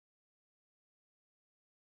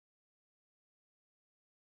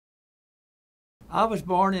I was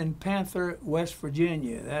born in Panther, West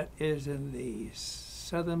Virginia. That is in the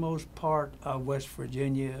southernmost part of West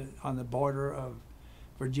Virginia on the border of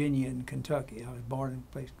Virginia and Kentucky. I was born in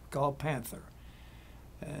a place called Panther,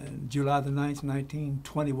 and July the 9th,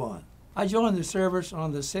 1921. I joined the service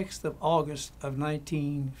on the 6th of August of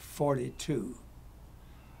 1942.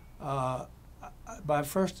 My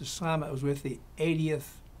first assignment was with the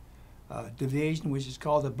 80th Division, which is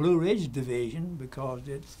called the Blue Ridge Division because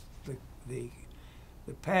it's the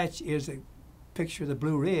patch is a picture of the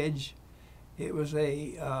Blue Ridge. It was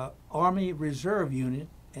a Army Reserve unit,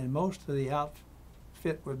 and most of the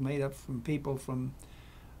outfit was made up from people from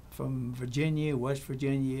Virginia, West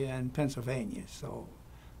Virginia, and Pennsylvania. So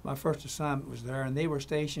my first assignment was there, and they were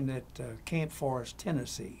stationed at Camp Forest,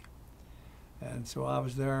 Tennessee. And so I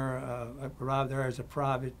was there, I arrived there as a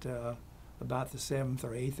private about the 7th or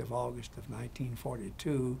 8th of August of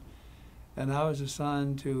 1942, and I was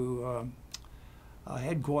assigned to a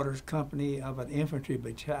headquarters company of an infantry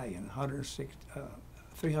battalion,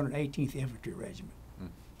 318th Infantry Regiment.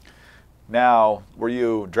 Now, were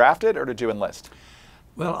you drafted or did you enlist?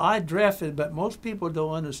 Well, I drafted, but most people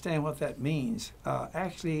don't understand what that means.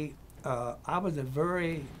 Actually, I was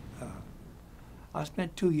I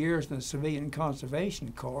spent 2 years in the Civilian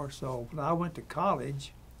Conservation Corps, so when I went to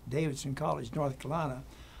college, Davidson College, North Carolina,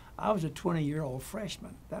 I was a 20-year-old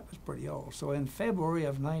freshman. That was pretty old. So in February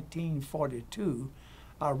of 1942,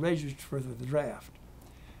 I registered for the draft.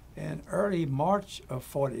 In early March of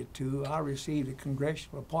 42, I received a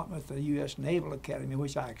congressional appointment to the U.S. Naval Academy,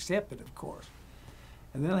 which I accepted, of course.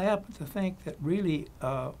 And then I happened to think that really,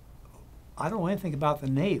 I don't know anything about the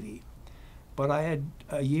Navy, but I had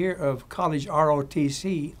a year of college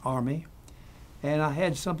ROTC, Army, and I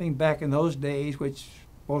had something back in those days, which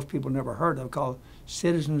most people never heard of, called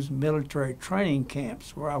Citizens Military Training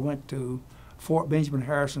Camps, where I went to Fort Benjamin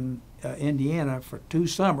Harrison, Indiana for 2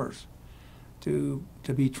 summers to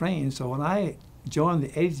be trained. So when I joined the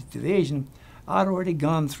 80th Division, I'd already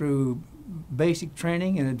gone through basic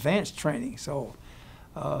training and advanced training. So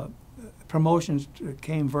promotions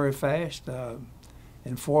came very fast.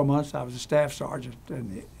 In 4 months, I was a staff sergeant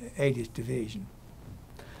in the 80th Division.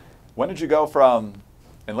 When did you go from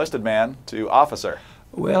enlisted man to officer?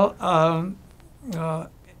 Well, I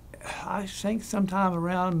think sometime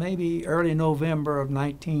around maybe early November of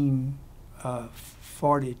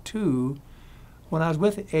 1942, when I was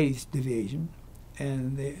with the 80th Division,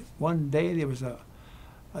 and one day there was a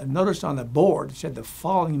notice on the board that said the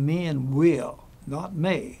following men will, not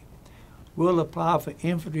may, will apply for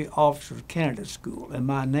Infantry Officer Candidate School, and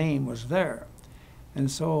my name was there.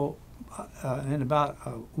 And so in about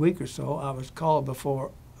a week or so, I was called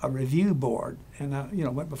before a review board, and I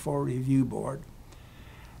went before a review board.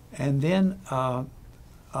 And then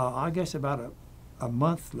I guess about a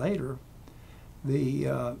month later,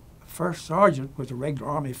 the first sergeant, was a regular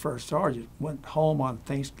Army first sergeant, went home on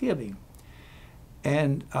Thanksgiving.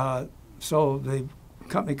 And so the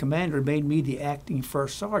company commander made me the acting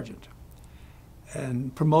first sergeant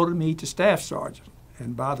and promoted me to staff sergeant.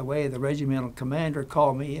 And by the way, the regimental commander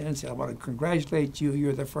called me in and said, I want to congratulate you.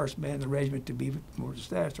 You're the first man in the regiment to be promoted to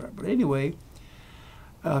staff sergeant. But anyway,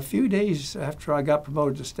 a few days after I got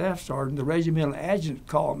promoted to staff sergeant, the regimental adjutant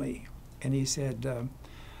called me, and he said,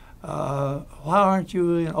 why aren't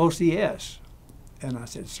you in OCS? And I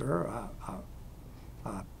said, sir,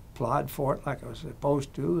 I applied for it like I was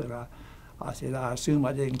supposed to, and I said, I assume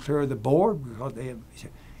I didn't clear the board, because he said,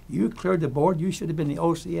 you cleared the board, you should have been in the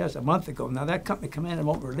OCS a month ago. Now that company commander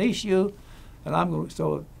won't release you, and I'm going to,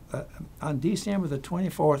 so on December the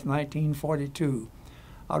 24th, 1942,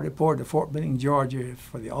 I reported to Fort Benning, Georgia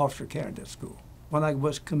for the Officer Candidate School. When I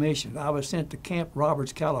was commissioned, I was sent to Camp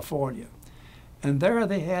Roberts, California, and there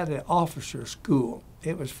they had an officer school.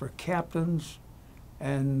 It was for captains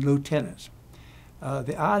and lieutenants.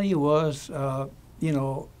 The idea was,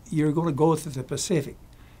 you're going to go through the Pacific.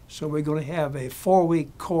 So we're going to have a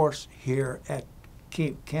 4-week course here at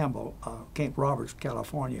Camp Roberts,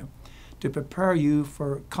 California, to prepare you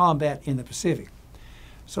for combat in the Pacific.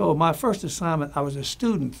 So my first assignment, I was a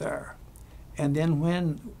student there. And then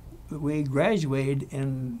when we graduated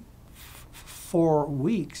in 4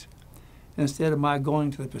 weeks, instead of my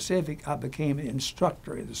going to the Pacific, I became an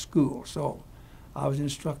instructor in the school. So I was an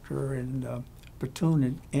instructor in platoon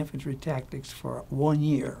and infantry tactics for 1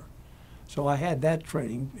 year. So I had that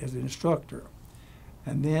training as an instructor.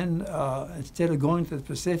 And then instead of going to the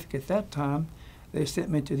Pacific at that time, they sent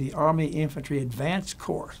me to the Army Infantry Advanced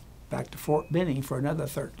Course back to Fort Benning for another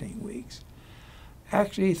 13 weeks.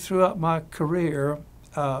 Actually, throughout my career,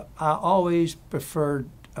 I always preferred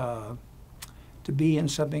to be in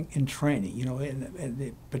something in training. You know, in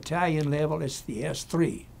the battalion level, it's the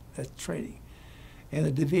S3, that's training. And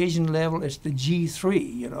the division level, it's the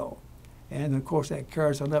G3, you know. And of course, that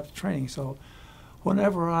carries on up to training. So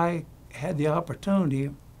whenever I had the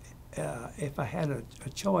opportunity, if I had a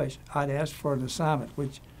choice, I'd ask for an assignment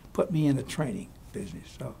which put me in the training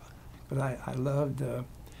business. So, because I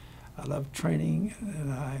loved training,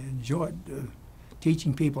 and I enjoyed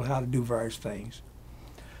teaching people how to do various things.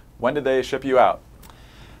 When did they ship you out?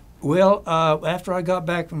 Well, after I got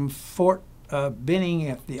back from Fort Benning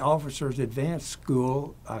at the Officers Advanced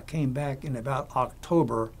School, I came back in about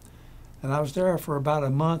October, and I was there for about a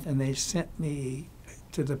month, and they sent me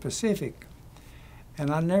to the Pacific. And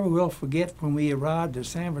I never will forget when we arrived at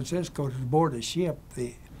San Francisco to board the ship,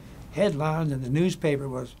 the headline in the newspaper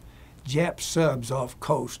was, "Jap subs off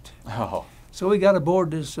coast." Oh. So we got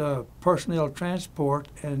aboard this personnel transport,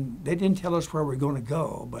 and they didn't tell us where we were going to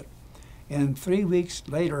go. But and 3 weeks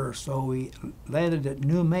later or so, we landed at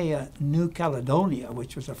Noumea, New Caledonia,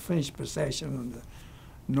 which was a French possession on the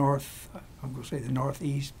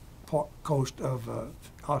northeast coast of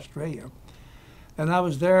Australia. And I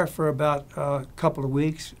was there for about a couple of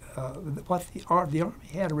weeks. The Army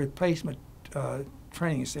had a replacement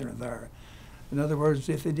training center there. In other words,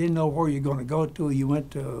 if they didn't know where you're going to go to, you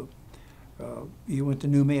went to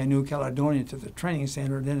Noumea, New Caledonia, to the training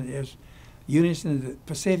center. Then as units in the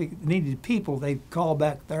Pacific needed people, they'd call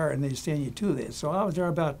back there and they'd send you to this. So I was there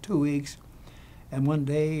about 2 weeks, and one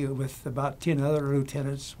day with about 10 other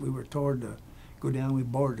lieutenants, we were told to go down. We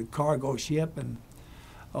boarded a cargo ship, and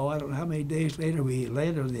I don't know how many days later, we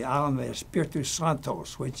landed on the island of Espiritu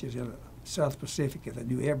Santos, which is in the South Pacific in the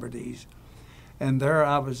New Hebrides. And there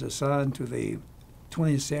I was assigned to the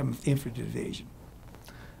 27th Infantry Division.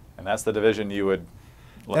 And that's the division you would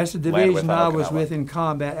That's the division I was with in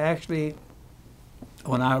combat. Actually,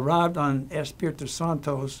 when I arrived on Espiritu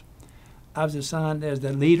Santos, I was assigned as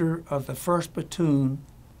the leader of the 1st Platoon,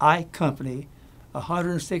 I Company,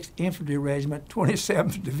 106th Infantry Regiment,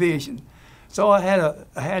 27th Division. So I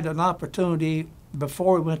had an opportunity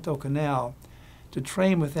before we went to Okinawa to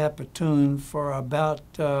train with that platoon for about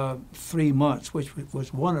 3 months, which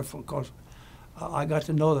was wonderful because I got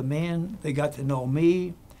to know the men, they got to know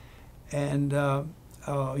me, and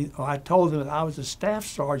I told them that I was a staff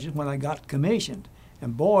sergeant when I got commissioned.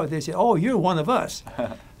 And boy, they said, "Oh, you're one of us."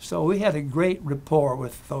 So we had a great rapport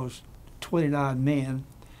with those 29 men.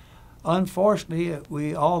 Unfortunately,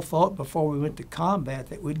 we all thought before we went to combat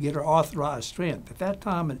that we'd get our authorized strength. At that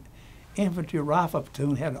time, an infantry rifle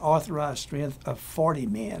platoon had an authorized strength of 40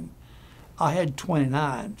 men. I had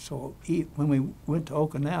 29, so when we went to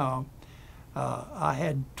Okinawa, I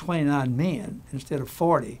had 29 men instead of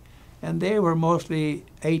 40. And they were mostly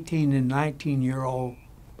 18 and 19-year-old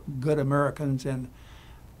good Americans, and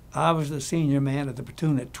I was the senior man of the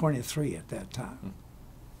platoon at 23 at that time.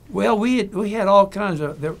 Well, we had all kinds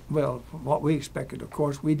of, what we expected, of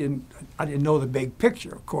course. I didn't know the big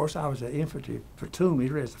picture, of course. I was an infantry platoon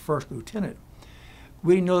leader as the 1st lieutenant.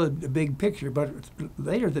 We didn't know the big picture, but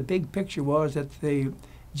later the big picture was that the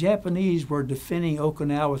Japanese were defending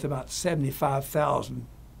Okinawa with about 75,000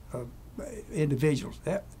 individuals.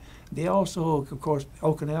 They also, of course,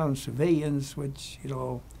 Okinawan civilians, which,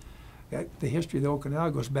 the history of the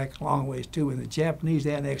Okinawa goes back a long ways too. When the Japanese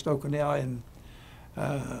annexed Okinawa in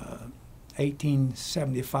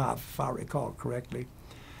 1875, if I recall correctly.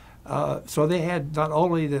 So they had not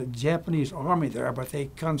only the Japanese army there, but they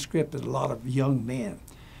conscripted a lot of young men.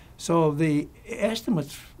 So the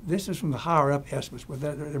estimates, this is from the higher up estimates, but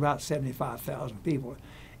there are about 75,000 people.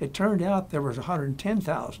 It turned out there was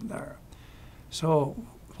 110,000 there. So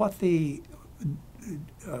what the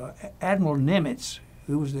Admiral Nimitz,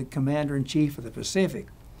 who was the commander-in-chief of the Pacific,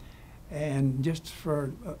 and just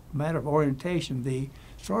for a matter of orientation, the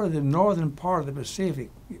northern part of the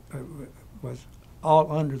Pacific was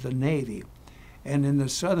all under the Navy, and in the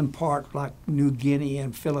southern part, like New Guinea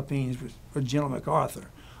and Philippines, was General MacArthur.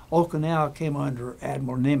 Okinawa came under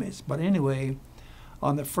Admiral Nimitz. But anyway,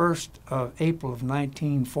 on the 1st of April of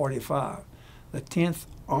 1945, the 10th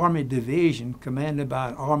Army Division, commanded by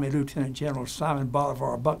an Army Lieutenant General Simon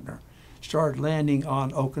Bolivar Buckner, started landing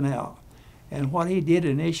on Okinawa. And what he did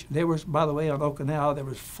initially, there was, by the way, on Okinawa, there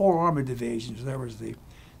was 4 Army divisions. There was the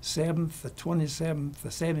 7th, the 27th, the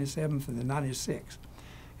 77th, and the 96th.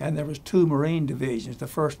 And there was 2 Marine divisions, the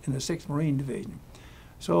 1st and the 6th Marine Division.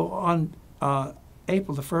 So on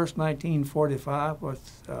April the 1st, 1945, was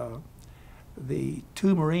the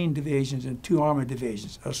 2 Marine divisions and 2 Army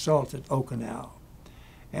divisions assaulted Okinawa.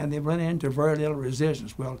 And they ran into very little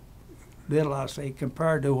resistance. Well, little, I say,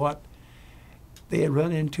 compared to what they had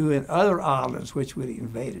run into in other islands which we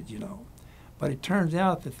invaded, But it turns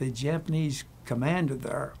out that the Japanese commander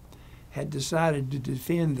there had decided to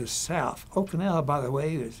defend the south. Okinawa, by the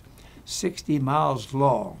way, is 60 miles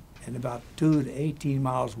long and about 2 to 18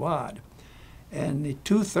 miles wide. And the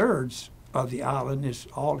 2/3 of the island is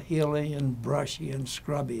all hilly and brushy and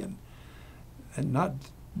scrubby and not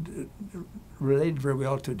related very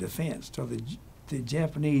well to defense. So the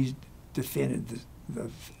Japanese defended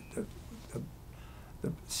the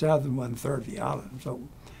southern 1/3 of the island. So,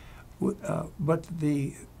 but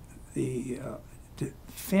the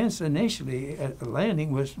defense initially at the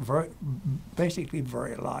landing was basically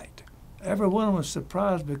very light. Everyone was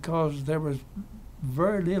surprised because there was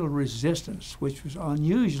very little resistance, which was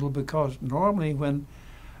unusual because normally when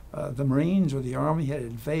the Marines or the Army had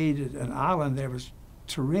invaded an island, there was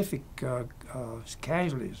terrific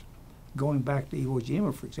casualties, going back to Iwo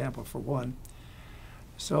Jima, for example, for one.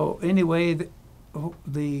 So anyway,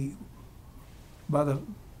 by the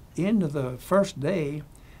end of the first day,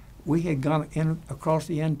 we had gone across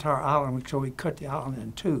the entire island, so we cut the island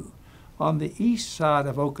in two. On the east side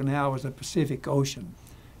of Okinawa was the Pacific Ocean,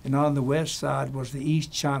 and on the west side was the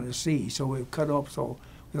East China Sea. So we cut off. So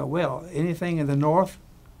we thought, well, anything in the north,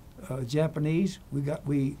 Japanese, we got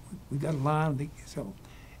a line. So,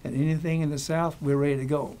 and anything in the south, we're ready to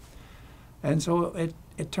go. And so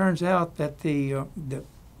it turns out that the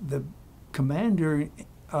commander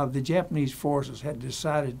of the Japanese forces had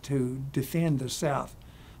decided to defend the south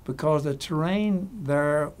because the terrain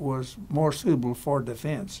there was more suitable for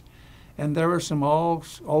defense. And there were some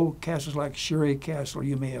old castles like Shuri Castle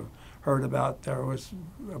you may have heard about. There was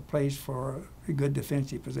a place for a good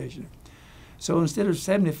defensive position. So instead of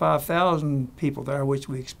 75,000 people there, which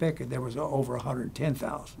we expected, there was over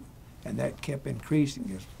 110,000. And that kept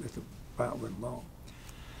increasing as the battle went along.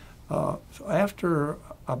 So after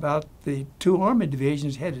about the two Army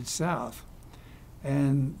divisions headed south,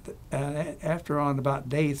 and after on about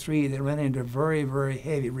day 3, they ran into very, very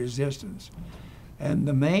heavy resistance. And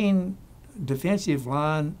the main defensive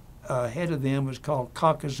line ahead of them was called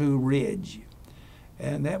Kakuzu Ridge.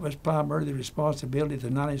 And that was primarily the responsibility of the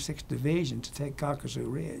 96th Division to take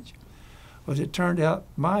Kakuzu Ridge. Well, as it turned out,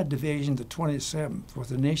 my division, the 27th,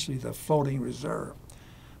 was initially the floating reserve.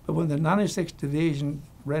 But when the 96th Division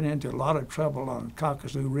ran into a lot of trouble on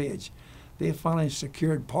Kakuzu Ridge, they finally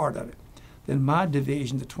secured part of it. Then my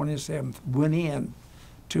division, the 27th, went in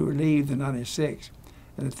to relieve the 96th.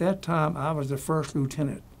 And at that time, I was the first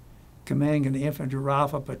lieutenant commanding an infantry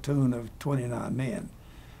rifle platoon of 29 men.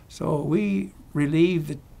 So we relieved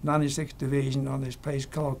the 96th Division on this place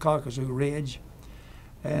called Kakuzu Ridge.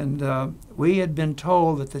 And we had been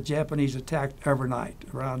told that the Japanese attacked every night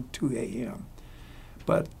around 2 a.m.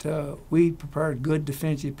 But we prepared good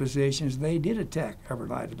defensive positions. They did attack every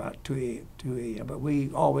night about 2 a.m., but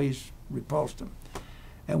we always repulsed them.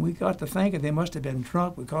 And we got to thinking they must have been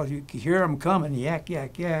drunk because you could hear them coming, yak,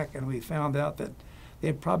 yak, yak, and we found out that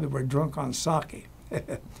they probably were drunk on sake.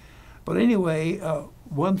 But anyway,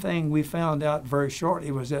 one thing we found out very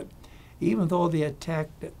shortly was that even though they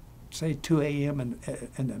attacked at, say, 2 a.m.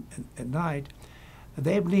 at night,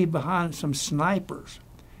 they would leave behind some snipers.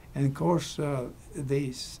 And of course, the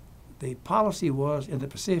policy was in the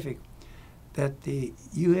Pacific that the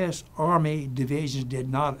U.S. Army divisions did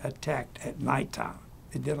not attack at nighttime.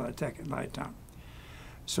 They did not attack at nighttime.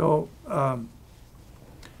 So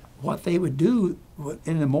what they would do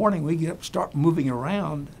in the morning, we get up, start moving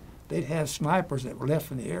around. They'd have snipers that were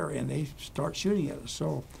left in the area, and they start shooting at us.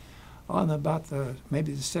 So on about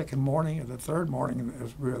maybe the second morning or the third morning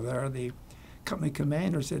as we were there, the company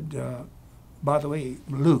commander said, by the way,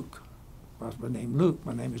 Luke, that's my name, Luke.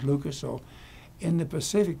 My name is Lucas. So in the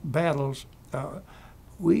Pacific battles,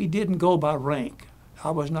 we didn't go by rank.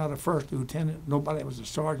 I was not a first lieutenant. Nobody was a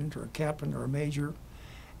sergeant or a captain or a major,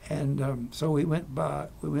 and so we went by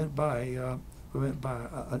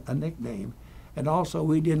a nickname, and also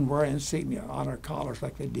we didn't wear insignia on our collars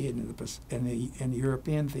like they did in the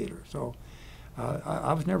European theater. So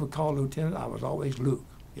I was never called lieutenant. I was always Luke,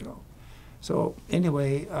 you know. So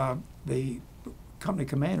anyway, the company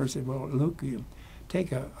commander said, "Well, Luke, you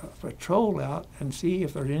take a patrol out and see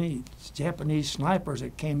if there's any Japanese snipers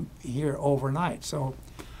that came here overnight." So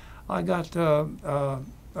I got 3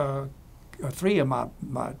 of my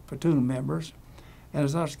platoon members, and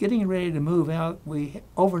as I was getting ready to move out,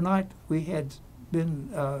 overnight we had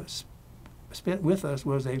been spent with us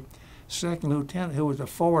was a second lieutenant who was a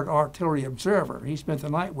forward artillery observer. He spent the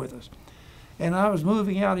night with us. And I was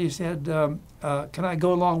moving out. He said, "Can I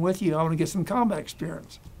go along with you? I want to get some combat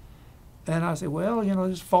experience." And I said, "Well, you know,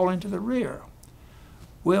 just fall into the rear."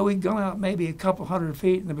 Well, we'd gone out maybe a couple hundred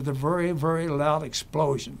feet, and there was a very, very loud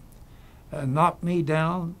explosion. Knocked me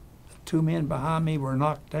down 2 men behind me were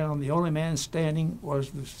knocked down. The only man standing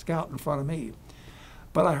was the scout in front of me.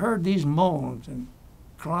 But I heard these moans and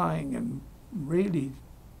crying and really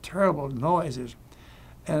terrible noises.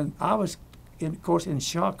 And I was, of course, in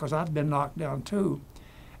shock because I'd been knocked down too.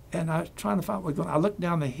 And I was trying to find what was going on. I looked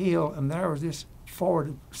down the hill, and there was this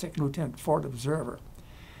second lieutenant forward observer.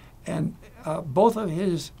 And both of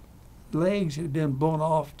his legs had been blown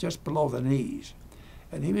off just below the knees.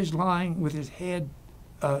 And he was lying with his head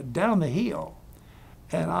down the hill.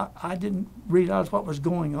 And I didn't realize what was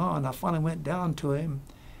going on. I finally went down to him,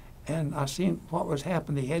 and I seen what was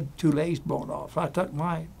happening. He had 2 legs blown off. So I took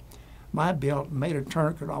my belt and made a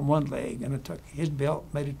tourniquet on one leg, and I took his belt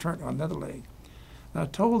and made a tourniquet on another leg. And I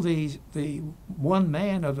told the one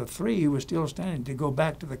man of the 3 who was still standing to go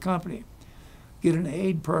back to the company, get an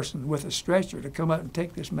aid person with a stretcher to come up and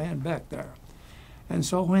take this man back there. And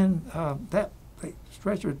so when that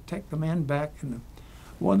stretcher take the man back, and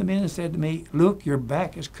one of the men said to me, "Luke, your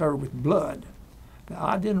back is covered with blood." Now,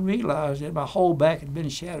 I didn't realize that my whole back had been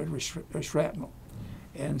shattered with shrapnel.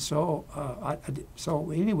 And so,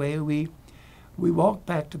 so anyway, we walked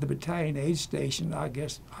back to the battalion aid station. I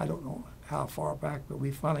guess, I don't know how far back, but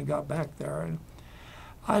we finally got back there. And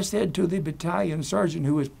I said to the battalion surgeon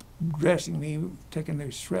who was dressing me, taking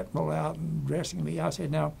the shrapnel out and dressing me, I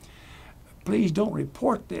said, "Now, please don't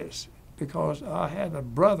report this, because I had a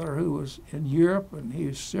brother who was in Europe, and he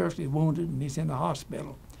was seriously wounded, and he's in the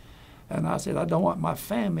hospital. And I said, I don't want my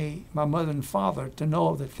family, my mother and father, to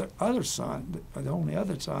know that the other son, the only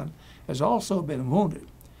other son, has also been wounded."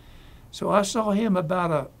 So I saw him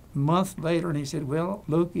about a month later, and he said, "Well,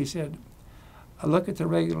 Luke," he said, "I look at the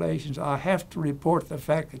regulations. I have to report the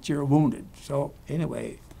fact that you're wounded." So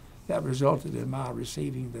anyway, that resulted in my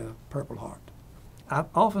receiving the Purple Heart. I've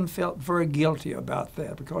often felt very guilty about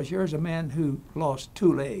that, because here's a man who lost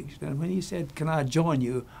 2 legs, and when he said, "Can I join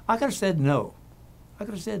you?" I could have said no. I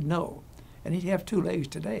could have said no, and he'd have 2 legs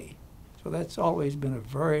today. So that's always been a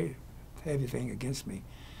very heavy thing against me.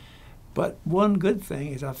 But one good thing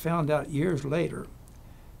is I found out years later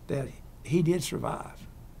that he did survive.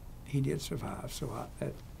 He did survive. So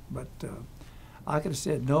I could have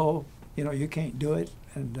said no, you can't do it,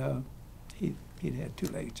 and he'd had 2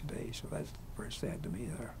 legs today. So that's very sad to me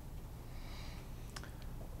there.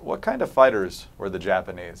 What kind of fighters were the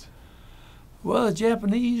Japanese? Well, the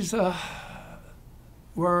Japanese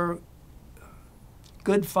were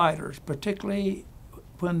good fighters, particularly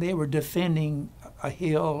when they were defending a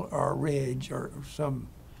hill or a ridge or some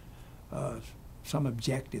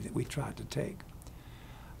objective that we tried to take.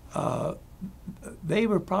 They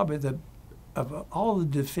were probably of all the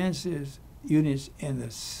defensive units in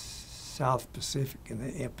the South Pacific and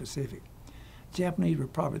the Pacific, Japanese were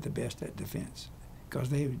probably the best at defense, because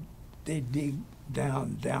they dig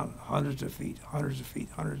down hundreds of feet.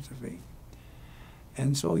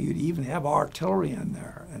 And so you'd even have artillery in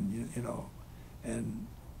there, and and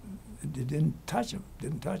it didn't touch them,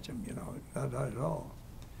 not at all.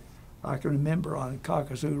 I can remember on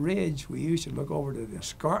Caucasus Ridge, we used to look over to the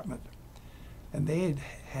escarpment, and they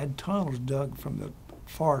had tunnels dug from the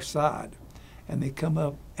far side, and they come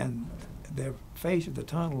up, and the face of the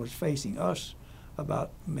tunnel was facing us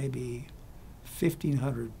about maybe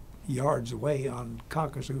 1,500 yards away on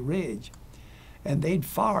Caucasus Ridge, and they'd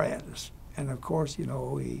fire at us. And of course,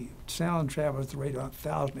 sound travels at the rate of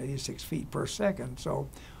 1,086 feet per second. So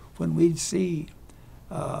when we'd see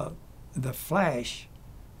the flash,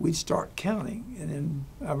 we'd start counting, and then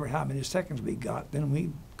over how many seconds we got, then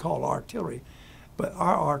we'd call artillery. But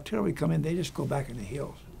our artillery come in, they just go back in the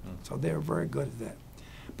hills. So they were very good at that.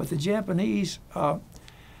 But the Japanese, I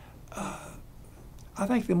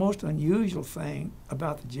think the most unusual thing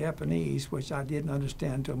about the Japanese, which I didn't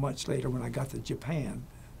understand until much later when I got to Japan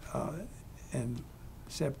in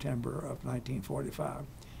September of 1945,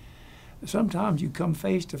 sometimes you come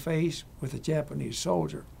face to face with a Japanese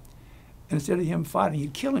soldier, and instead of him fighting,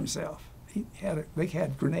 he'd kill himself. They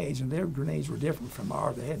had grenades, and their grenades were different from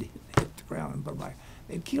ours. They had to hit the ground, but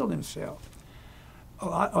they'd killed himself.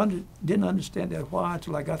 I didn't understand that why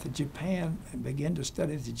until I got to Japan and began to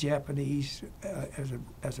study the Japanese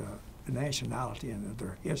as a nationality and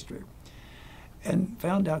their history, and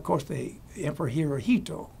found out, of course, the Emperor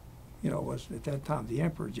Hirohito, was at that time the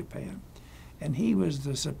Emperor of Japan, and he was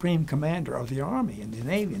the supreme commander of the Army and the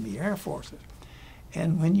Navy and the Air Forces.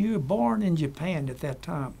 And when you were born in Japan at that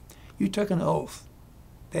time, you took an oath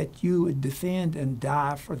that you would defend and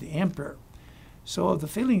die for the Emperor. So the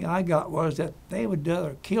feeling I got was that they would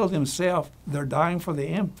rather kill themselves, they're dying for the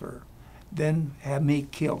Emperor, than have me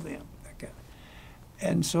kill them. Okay.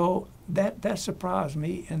 And so that surprised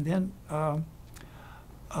me. And then I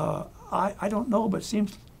don't know, but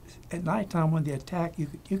it at nighttime when they attack, you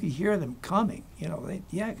could hear them coming.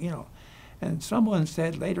 And someone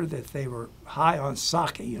said later that they were high on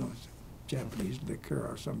sake, Japanese liquor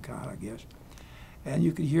or some kind, I guess, and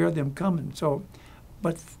you could hear them coming. So,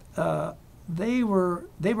 but they were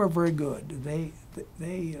very good. They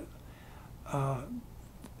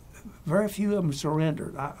very few of them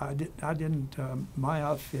surrendered. I didn't. My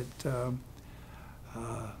outfit.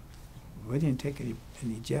 We didn't take any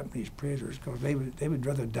Japanese prisoners because they would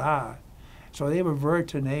rather die. So they were very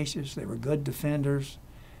tenacious. They were good defenders,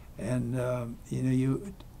 and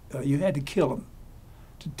you had to kill them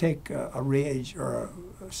to take a ridge or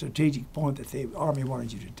a strategic point that the army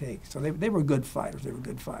wanted you to take. So they were good fighters. They were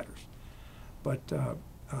good fighters, but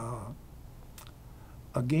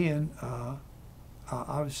again,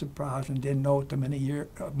 I was surprised and didn't know too many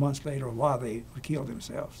months later why they would kill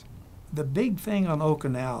themselves. The big thing on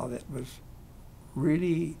Okinawa that was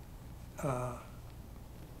really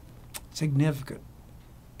significant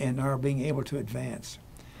in our being able to advance,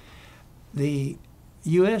 the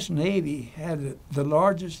U.S. Navy had the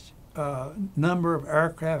largest number of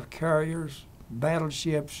aircraft carriers,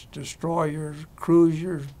 battleships, destroyers,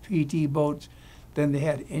 cruisers, PT boats than they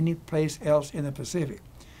had any place else in the Pacific.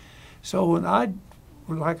 So when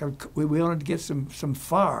we wanted to get some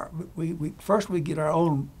fire, first we get our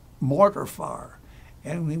own mortar fire,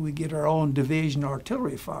 and we get our own division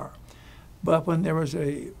artillery fire. But when there was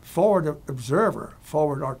a forward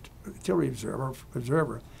artillery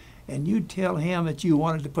observer, and you'd tell him that you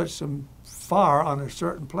wanted to put some fire on a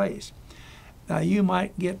certain place. Now you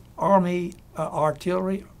might get Army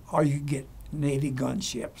artillery, or you could get Navy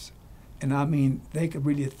gunships, and I mean they could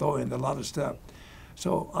really throw in a lot of stuff.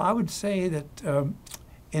 So I would say that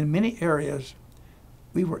in many areas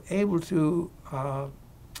we were able to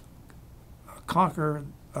conquer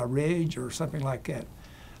a ridge or something like that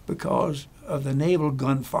because of the naval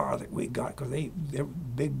gunfire that we got, because they were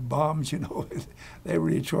big bombs, they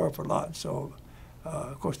really tore up a lot. So,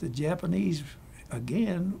 of course, the Japanese,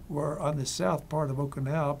 again, were on the south part of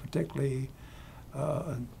Okinawa, particularly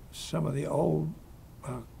some of the old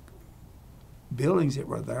buildings that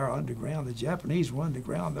were there underground. The Japanese were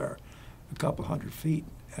underground there a couple 100 feet,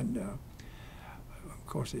 and of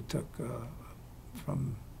course it took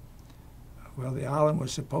the island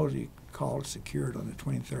was supposedly called secured on the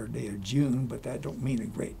 23rd day of June, but that don't mean a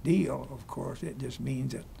great deal, of course. It just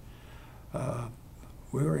means that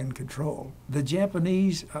we were in control. The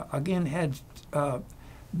Japanese, again, had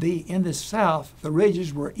in the south, the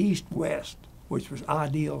ridges were east-west, which was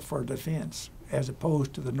ideal for defense, as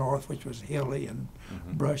opposed to the north, which was hilly and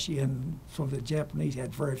brushy, and so the Japanese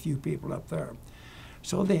had very few people up there.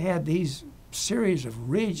 So they had these series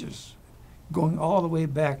of ridges going all the way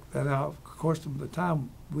back. Now, of course, from the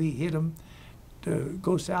time we hit them to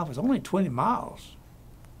go south, it's only 20 miles.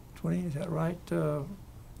 20, is that right?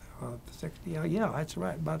 60, yeah, that's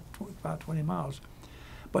right, about 20 miles.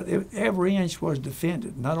 But every inch was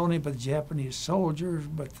defended, not only by the Japanese soldiers,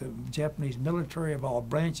 but the Japanese military of all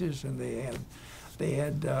branches, and they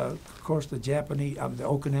had of course, the Japanese, the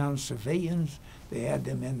Okinawan civilians. They had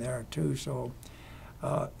them in there too. So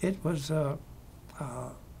it was a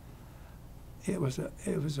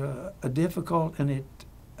difficult, and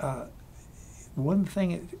one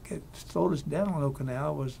thing that slowed us down on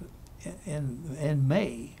Okinawa was in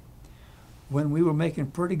May, when we were making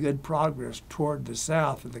pretty good progress toward the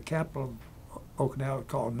south of the capital of Okinawa,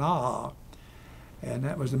 called Naha, and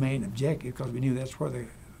that was the main objective because we knew that's where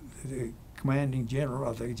the commanding general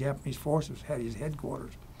of the Japanese forces had his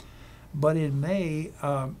headquarters. But in May,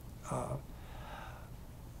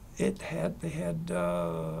 they had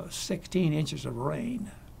 16 inches of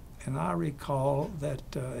rain, and I recall that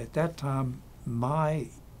at that time my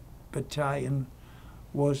battalion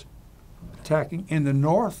was attacking in the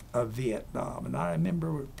north of Vietnam, and I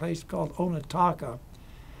remember a place called Onataka,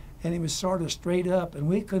 and it was sort of straight up, and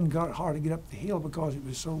we couldn't hardly get up the hill because it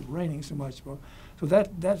was so raining so much. So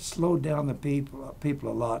that slowed down the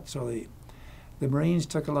people a lot. So the Marines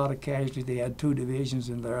took a lot of casualties. They had 2 divisions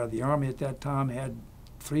in there. The Army at that time had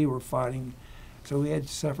 3 were fighting, so we had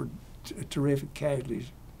suffered terrific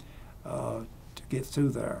casualties to get through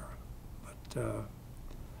there. But of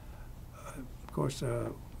course,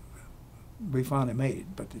 we finally made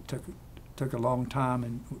it, but it took a long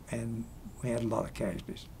time, and we had a lot of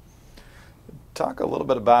casualties. Talk a little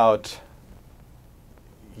bit about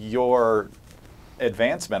your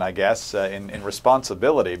advancement, I guess, in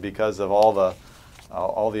responsibility because of all the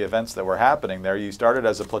events that were happening there. You started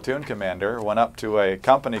as a platoon commander, went up to a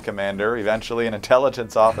company commander, eventually an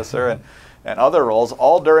intelligence officer, and other roles,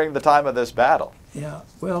 all during the time of this battle. Yeah,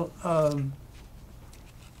 well,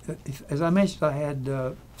 as I mentioned, I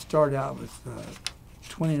had started out with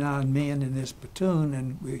 29 men in this platoon,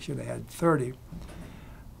 and we should have had 30.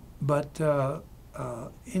 But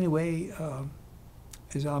anyway,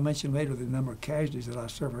 as I'll mention later, the number of casualties that I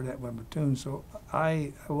suffered at one platoon. So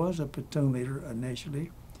I was a platoon leader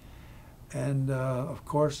initially, and of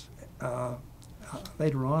course,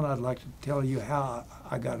 later on, I'd like to tell you how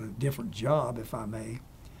I got a different job, if I may.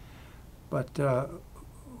 But the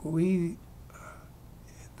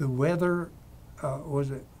weather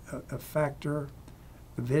was a factor,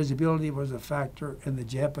 the visibility was a factor, and the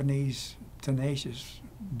Japanese tenacious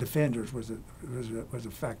defenders was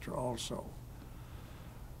a factor also.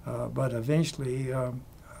 But eventually,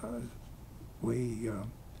 we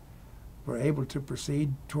were able to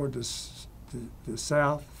proceed toward the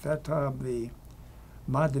south. At that time,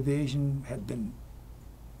 my division had been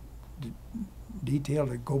detailed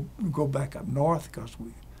to go back up north, because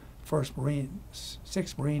we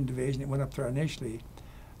 6th Marine Division, it went up there initially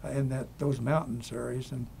in those mountains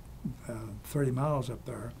areas, and 30 miles up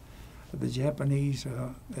there. The Japanese,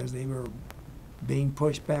 as they were being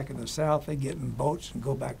pushed back in the south, they get in boats and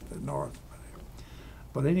go back to the north.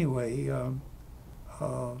 But anyway, on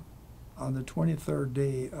the 23rd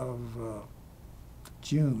day of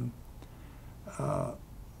June,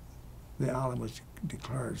 the island was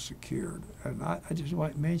declared secured. And I just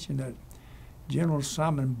want to mention that General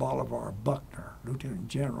Simon Bolivar Buckner, Lieutenant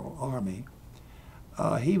General, Army,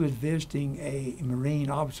 he was visiting a Marine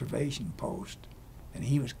observation post, and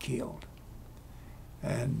he was killed.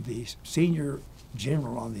 And the senior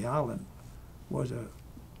general on the island was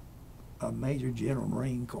a Major General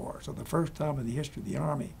Marine Corps. So the first time in the history of the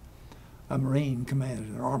Army, a Marine commanded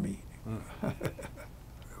an army.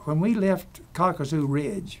 When we left Kakuzu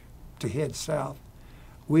Ridge to head south,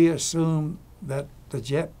 we assumed that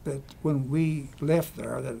that when we left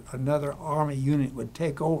there, that another Army unit would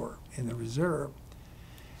take over in the reserve.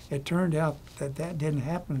 It turned out that didn't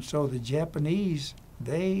happen. So the Japanese,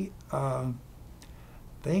 they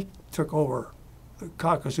took over the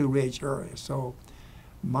Kakuzu Ridge area. So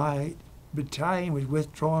my battalion was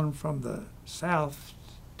withdrawn from the south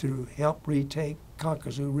to help retake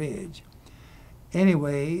Kakuzu Ridge.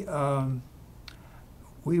 Anyway,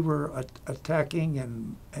 we were attacking,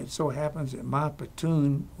 and it so happens that my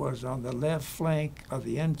platoon was on the left flank of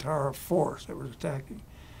the entire force that was attacking.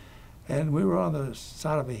 And we were on the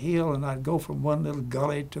side of a hill, and I'd go from one little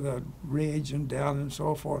gully to the ridge and down and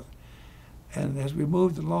so forth. And as we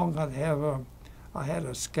moved along, I had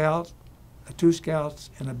a scout, 2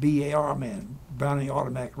 scouts, and a BAR man, Browning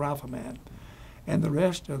automatic rifleman. And the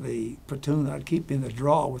rest of the platoon I'd keep in the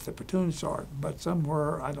draw with the platoon sergeant. But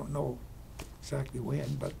somewhere, I don't know exactly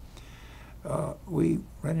when, but we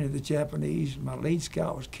ran into the Japanese. My lead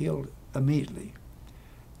scout was killed immediately.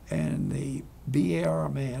 And the BAR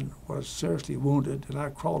man was seriously wounded, and I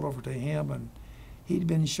crawled over to him, and he'd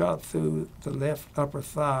been shot through the left upper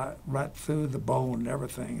thigh, right through the bone and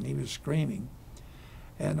everything, and he was screaming.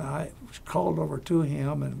 And I crawled over to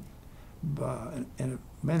him, and in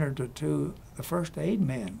a minute or two, the first aid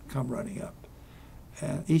man come running up.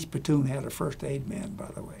 And each platoon had a first aid man,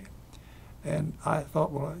 by the way. And I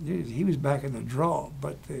thought, well, he was back in the draw,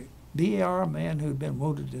 but the BAR man who'd been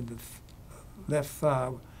wounded in the left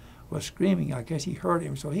thigh was screaming. I guess he heard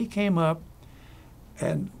him, so he came up,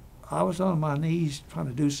 and I was on my knees trying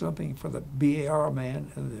to do something for the BAR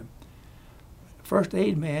man, and the first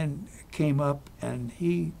aid man came up, and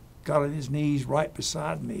he got on his knees right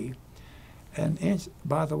beside me. And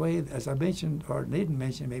by the way, as I mentioned, or didn't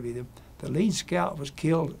mention maybe, the lead scout was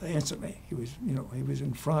killed instantly. He was, he was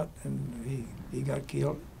in front, and he got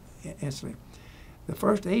killed instantly. The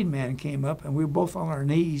first aid man came up, and we were both on our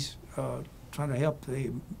knees trying to help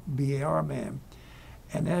the BAR man.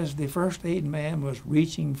 And as the first aid man was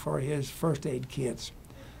reaching for his first aid kits,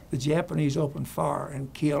 the Japanese opened fire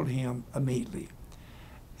and killed him immediately.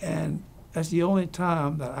 And that's the only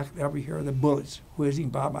time that I could ever hear the bullets whizzing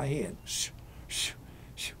by my head.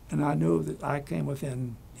 And I knew that I came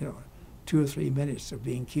within, 2 or 3 minutes of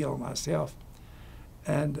being killed myself.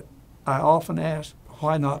 And I often asked,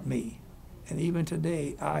 why not me? And even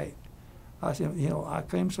today, I said, I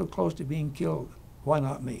came so close to being killed, why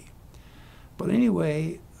not me? But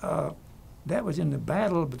anyway, that was in the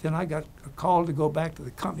battle, but then I got a call to go back to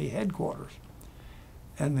the company headquarters.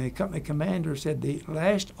 And the company commander said, the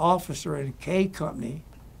last officer in K Company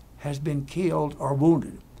has been killed or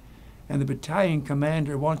wounded, and the battalion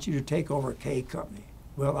commander wants you to take over K Company.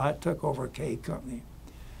 Well, I took over K Company.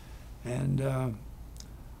 And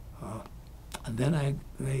then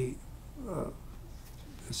the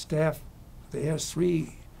staff, the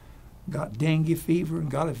S3, got dengue fever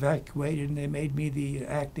and got evacuated, and they made me the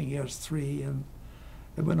acting S3.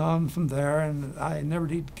 it went on from there, and I never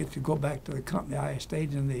did get to go back to the company. I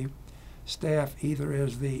stayed in the staff either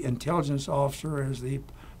as the intelligence officer or as the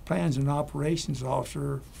plans and operations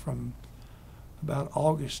officer from about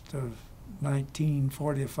August of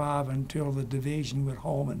 1945 until the division went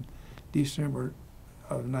home in December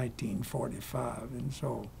of 1945. And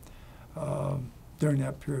so during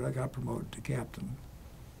that period, I got promoted to captain.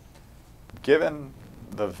 Given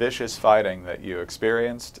the vicious fighting that you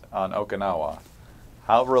experienced on Okinawa,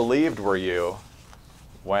 how relieved were you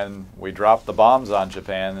when we dropped the bombs on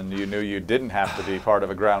Japan and you knew you didn't have to be part of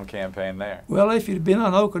a ground campaign there? Well, if you'd been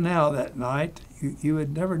on Okinawa that night, you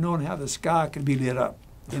had never known how the sky could be lit up.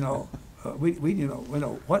 You know, we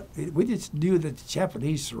just knew that the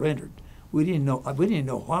Japanese surrendered. We didn't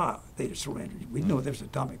know why they surrendered. We knew there was an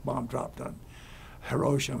atomic bomb dropped on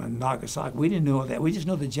Hiroshima and Nagasaki. We didn't know that. We just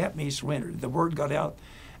know the Japanese surrendered. The word got out,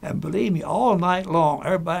 and believe me, all night long,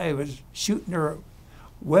 everybody was shooting their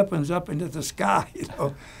weapons up into the sky. You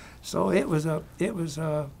know, so it was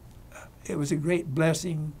a great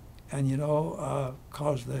blessing, and you know,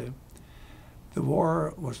 cause the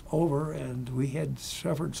war was over, and we had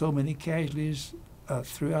suffered so many casualties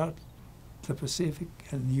throughout the Pacific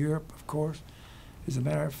and Europe, of course. As a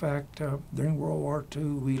matter of fact, during World War II,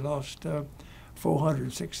 we lost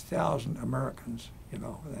 406,000 Americans, you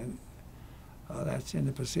know, and that's in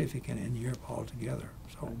the Pacific and in Europe altogether.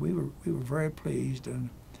 So we were very pleased, and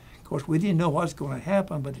of course we didn't know what's going to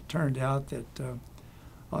happen, but it turned out that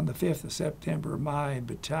on the 5th of September, my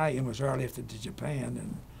battalion was airlifted to Japan,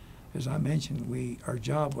 and as I mentioned, our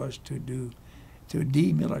job was to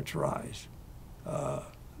demilitarize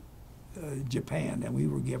Japan, and we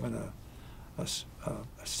were given a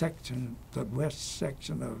section, the west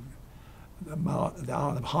section of the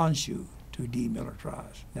island of Honshu, to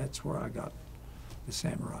demilitarize. That's where I got the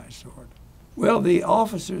samurai sword. Well, the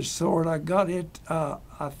officer's sword, I got it,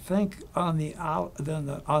 I think, on the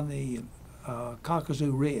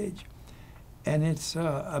Kakuzu Ridge. And it's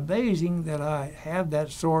amazing that I have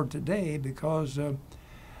that sword today, because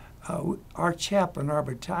our chaplain, our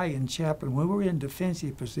battalion chaplain, when we were in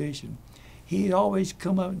defensive position, he'd always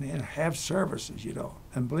come up and have services, you know.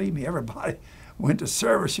 And believe me, everybody went to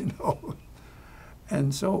service, you know.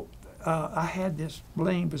 And so I had this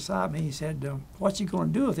laying beside me. He said, "What's you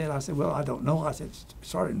going to do with it?" I said, "Well, I don't know." I said, "It's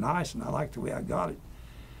sort of nice, and I like the way I got it."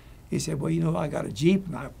 He said, "Well, you know, I got a Jeep,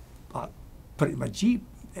 and I put it in my Jeep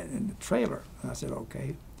in the trailer." And I said,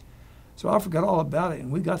 "Okay." So I forgot all about it, and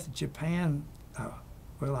we got to Japan.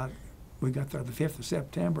 We got there the 5th of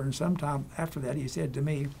September, and sometime after that, he said to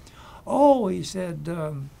me, "Oh," he said,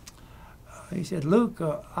 "Luke,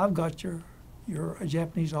 I've got your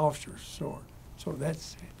Japanese officer's sword." So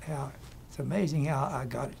that's how, it's amazing how I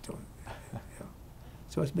got it to him. Yeah.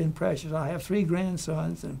 So it's been precious. I have 3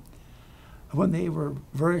 grandsons, and when they were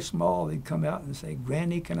very small, they'd come out and say,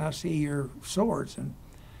 "Granny, can I see your swords?" And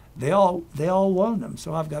they all won them.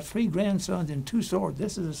 So I've got 3 grandsons and 2 swords.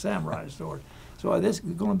 This is a samurai sword. So this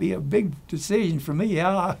is going to be a big decision for me,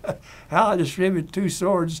 how I distribute 2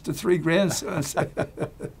 swords to 3 grandsons. The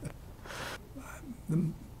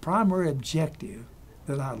primary objective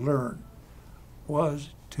that I learned was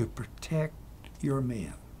to protect your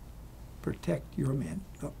men. Protect your men.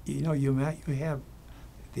 You know, you have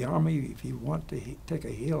the Army, if you want to take a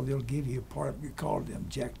hill, they'll give you part of it. You call it the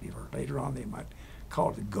objective, or later on they might call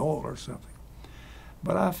it the goal or something.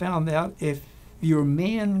 But I found out if your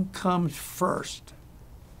men comes first,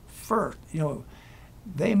 you know,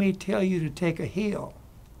 they may tell you to take a hill,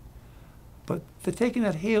 but the taking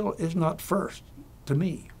that hill is not first to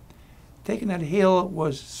me. Taking that hill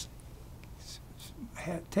was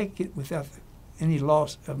take it without any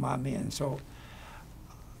loss of my men. So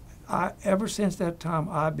ever since that time,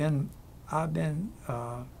 I've been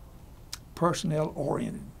personnel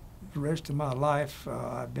oriented. The rest of my life,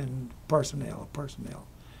 I've been personnel.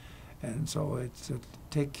 And so it's to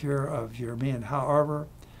take care of your men. However,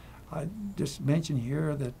 I just mentioned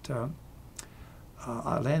here that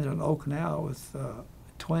I landed on Okinawa with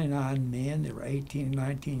 29 men. They were 18 and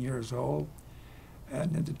 19 years old.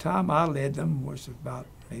 And at the time I led them was about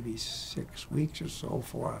maybe 6 weeks or so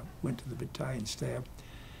before I went to the battalion staff.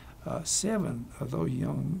 7 of those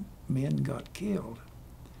young men got killed,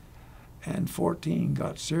 and 14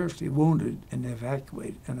 got seriously wounded and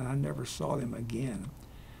evacuated, and I never saw them again.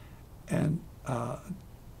 And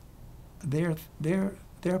they're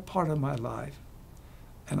part of my life,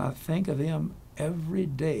 and I think of them every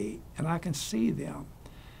day, and I can see them,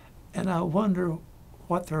 and I wonder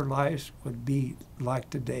what their lives would be like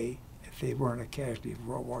today if they weren't a casualty of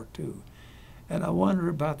World War II. And I wonder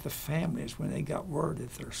about the families when they got word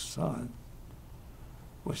that their son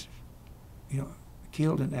was, you know,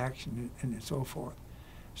 killed in action and so forth.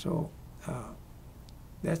 So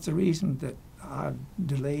that's the reason that I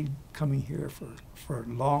delayed coming here for a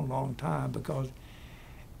long, long time, because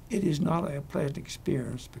it is not a pleasant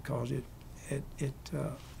experience, because it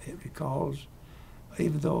recalls,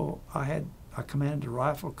 even though I commanded a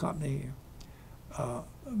rifle company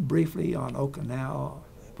briefly on Okinawa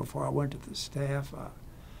before I went to the staff.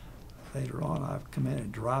 Later on, I've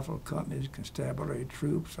commanded rifle companies, constabulary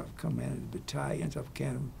troops. I've commanded battalions. I've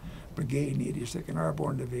commanded brigade in the 82nd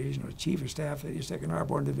Airborne Division. I was chief of staff of the 82nd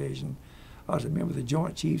Airborne Division. I was a member of the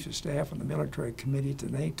Joint Chiefs of Staff on the Military Committee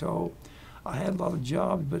to NATO. I had a lot of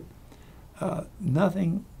jobs, but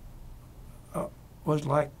nothing was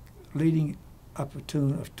like leading a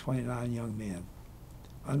platoon of 29 young men.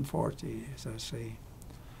 Unfortunately, as I say,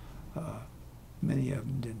 many of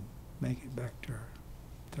them didn't make it back to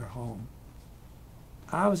their home.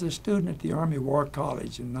 I was a student at the Army War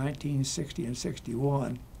College in 1960 and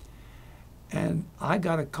 61, and I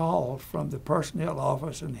got a call from the personnel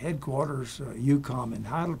office and headquarters, UCOM in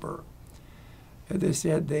Heidelberg. They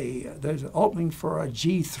said there's an opening for a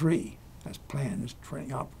G3, that's planned as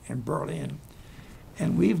training up in Berlin,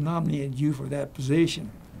 and we've nominated you for that position.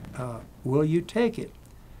 Will you take it?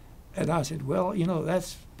 And I said, well, you know,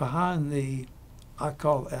 that's behind the,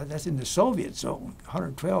 that's in the Soviet zone,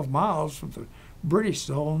 112 miles from the British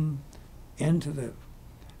zone into the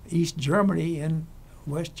East Germany and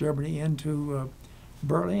West Germany into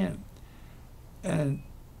Berlin. And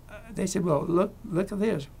they said, well, look at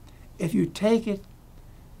this. If you take it,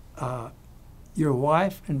 your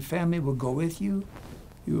wife and family will go with you.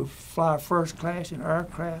 You will fly first class in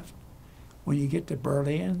aircraft. When you get to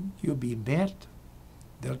Berlin, you'll be met.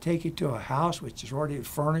 They'll take you to a house which is already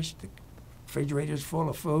furnished. The refrigerator's full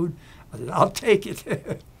of food. I said, I'll take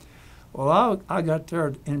it. Well, I got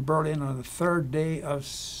there in Berlin on the 3rd day of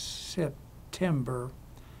September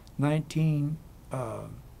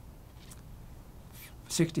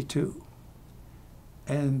 1962.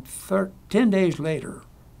 And 10 days later,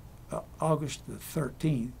 August the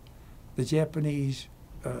 13th, the Japanese,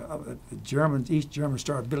 the Germans, East Germans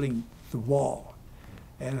started building the wall.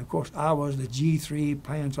 And of course, I was the G3,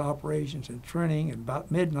 Plans, Operations, and Training. And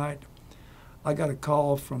about midnight, I got a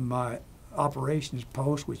call from my operations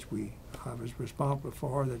post, which I was responsible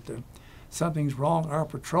for, that something's wrong. Our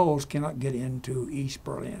patrols cannot get into East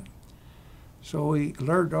Berlin. So we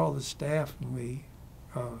alerted all the staff, and we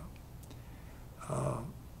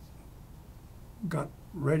got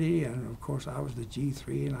ready. And of course, I was the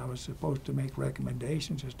G3, and I was supposed to make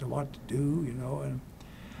recommendations as to what to do, you know. And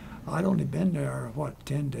I'd only been there,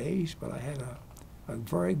 10 days, but I had a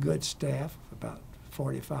very good staff, about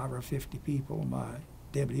 45 or 50 people. My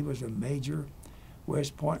deputy was a major,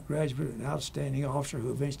 West Point graduate, an outstanding officer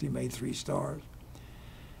who eventually made 3 stars.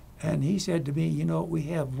 And he said to me, you know, we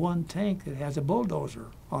have one tank that has a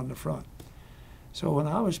bulldozer on the front. So when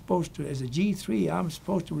I was supposed to, as a G3, I'm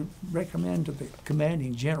supposed to recommend to the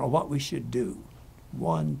commanding general what we should do.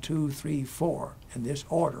 1, 2, 3, 4, in this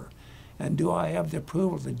order. And do I have the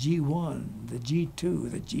approval of the G1, the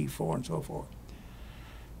G2, the G4, and so forth?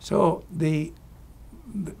 So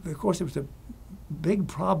of course, it was a big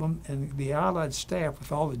problem, and the Allied staff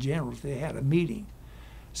with all the generals, they had a meeting.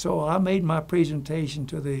 So I made my presentation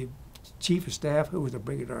to the chief of staff, who was a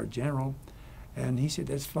brigadier general, and he said,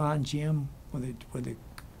 "That's fine, Jim." When the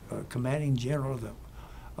commanding general of the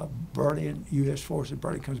Berlin, U.S. forces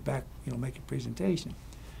Berlin comes back, you know, make a presentation.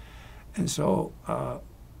 And so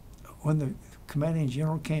when the commanding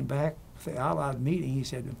general came back for the Allied meeting, he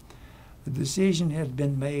said, "The decision has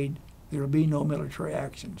been made. There will be no military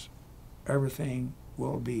actions. Everything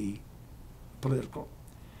will be political."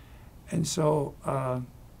 And so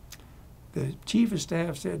the chief of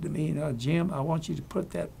staff said to me, "Now, Jim, I want you to put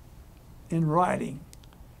that in writing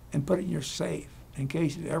and put it in your safe in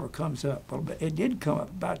case it ever comes up." Well, but it did come up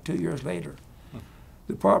about 2 years later.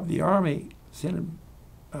 The Department of the Army sent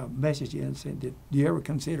a message in saying, "Do you ever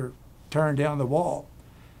consider tearing down the wall?"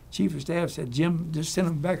 Chief of Staff said, "Jim, just send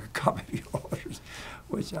them back a copy of your orders,"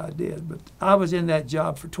 which I did. But I was in that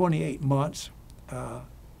job for 28 months. And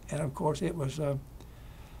of course, it was on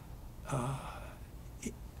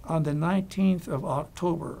the 19th of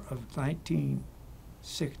October of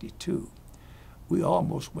 1962, we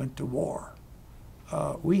almost went to war.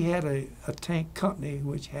 We had a tank company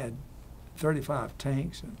which had 35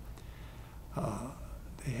 tanks, and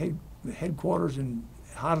the headquarters in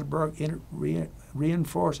Heidelberg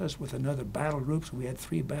reinforced us with another battle group, so we had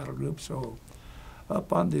 3 battle groups. So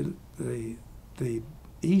up on the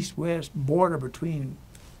east-west border between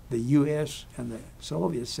the U.S. and the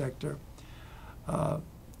Soviet sector,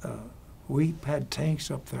 we had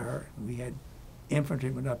tanks up there. We had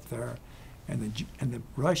infantry went up there, and the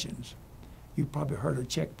Russians. You probably heard of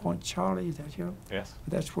Checkpoint Charlie. Is that you? Yes.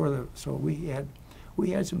 That's where so we had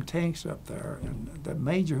some tanks up there, and the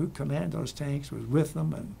major who commanded those tanks was with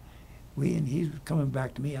them, and he was coming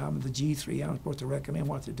back to me. I'm the G3. I'm supposed to recommend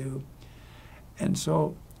what to do, and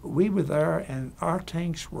so we were there, and our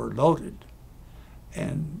tanks were loaded,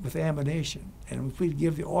 and with ammunition. And if we'd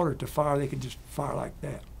give the order to fire, they could just fire like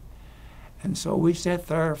that. And so we sat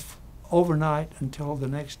there overnight until the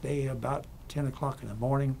next day, about 10 o'clock in the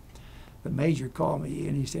morning. The major called me,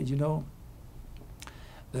 and he said, you know,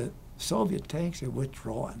 the Soviet tanks had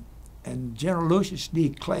withdrawn. And General Lucius D.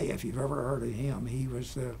 Clay, if you've ever heard of him, he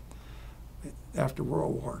was after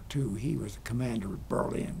World War II, he was the commander of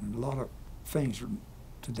Berlin. And a lot of things from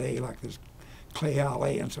today, like this Clay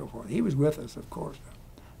Alley and so forth. He was with us, of course.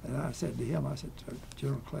 And I said to him, I said, to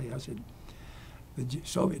General Clay, I said, the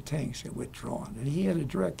Soviet tanks had withdrawn. And he had a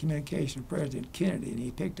direct communication with President Kennedy, and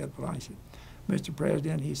he picked up the line. He said, Mr.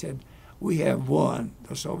 President, he said, we have won.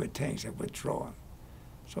 The Soviet tanks have withdrawn.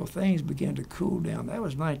 So things began to cool down. That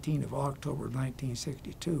was 19th of October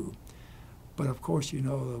 1962. But of course, you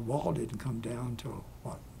know, the wall didn't come down until,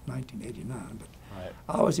 what, 1989. But Right.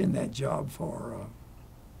 I was in that job for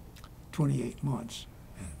 28 months.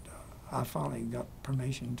 And I finally got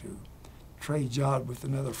permission to trade jobs with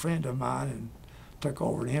another friend of mine and took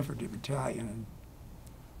over an infantry battalion.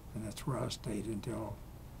 And that's where I stayed until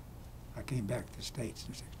I came back to the States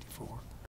in '64.